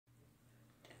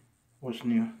what's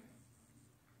new,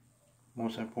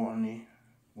 most importantly,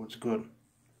 what's good.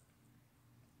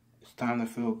 It's time to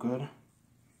feel good,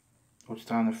 or it's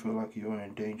time to feel like you're an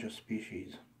endangered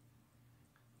species.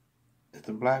 Is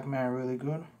the black man really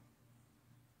good,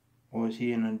 or is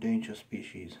he an endangered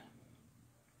species?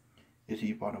 Is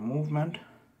he part of movement,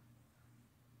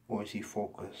 or is he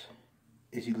focused?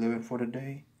 Is he living for the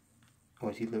day,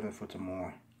 or is he living for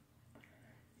tomorrow?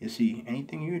 You see,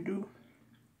 anything you do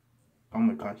come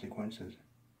with consequences.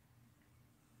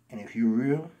 And if you're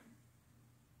real,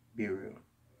 be real.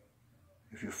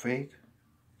 If you're fake,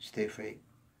 stay fake.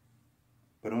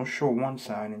 But don't show one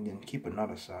side and then keep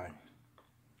another side.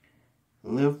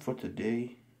 Live for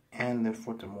today and live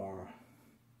for tomorrow.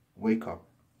 Wake up.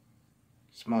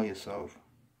 Smell yourself.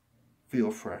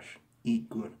 Feel fresh. Eat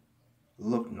good.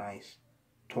 Look nice.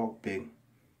 Talk big.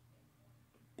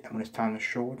 And when it's time to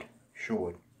show it, show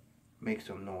it. Make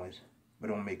some noise. But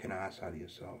don't make an ass out of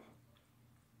yourself.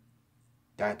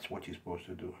 That's what you're supposed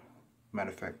to do.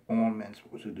 Matter of fact, all men are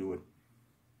supposed to do it.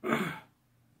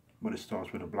 But it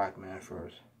starts with a black man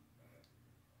first.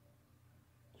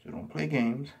 So don't play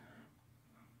games.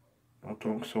 Don't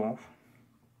talk soft.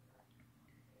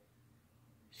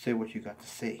 Say what you got to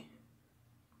say.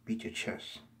 Beat your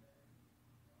chest.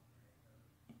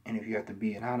 And if you have to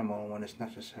be an animal when it's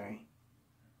necessary,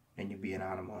 then you be an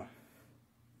animal.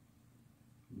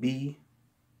 Be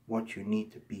what you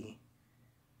need to be.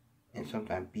 And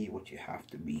sometimes be what you have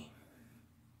to be.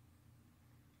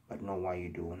 But know why you're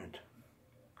doing it.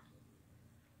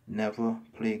 Never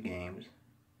play games.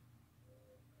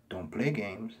 Don't play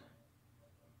games.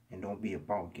 And don't be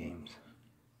about games.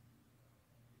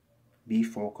 Be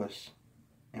focused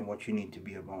on what you need to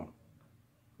be about.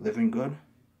 Living good,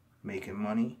 making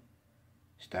money,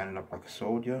 standing up like a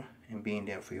soldier, and being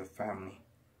there for your family.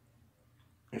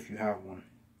 If you have one.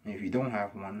 And if you don't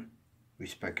have one,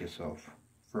 respect yourself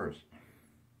first.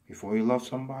 Before you love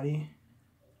somebody,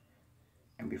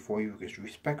 and before you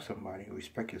respect somebody,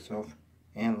 respect yourself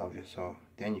and love yourself.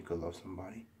 Then you could love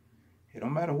somebody. It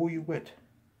don't matter who you with.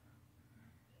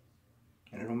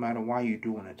 And it don't matter why you're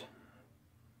doing it.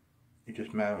 It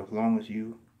just matters as long as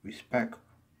you respect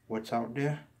what's out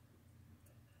there,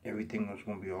 everything is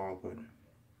going to be all good.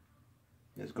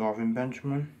 There's Garvin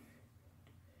Benjamin.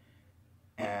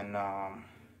 And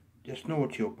just know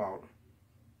what you're about.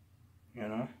 You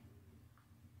know?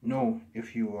 Know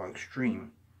if you are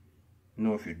extreme.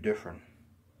 Know if you're different.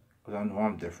 Because I know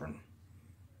I'm different.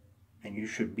 And you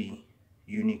should be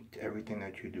unique to everything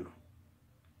that you do.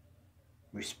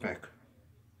 Respect.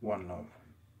 One love.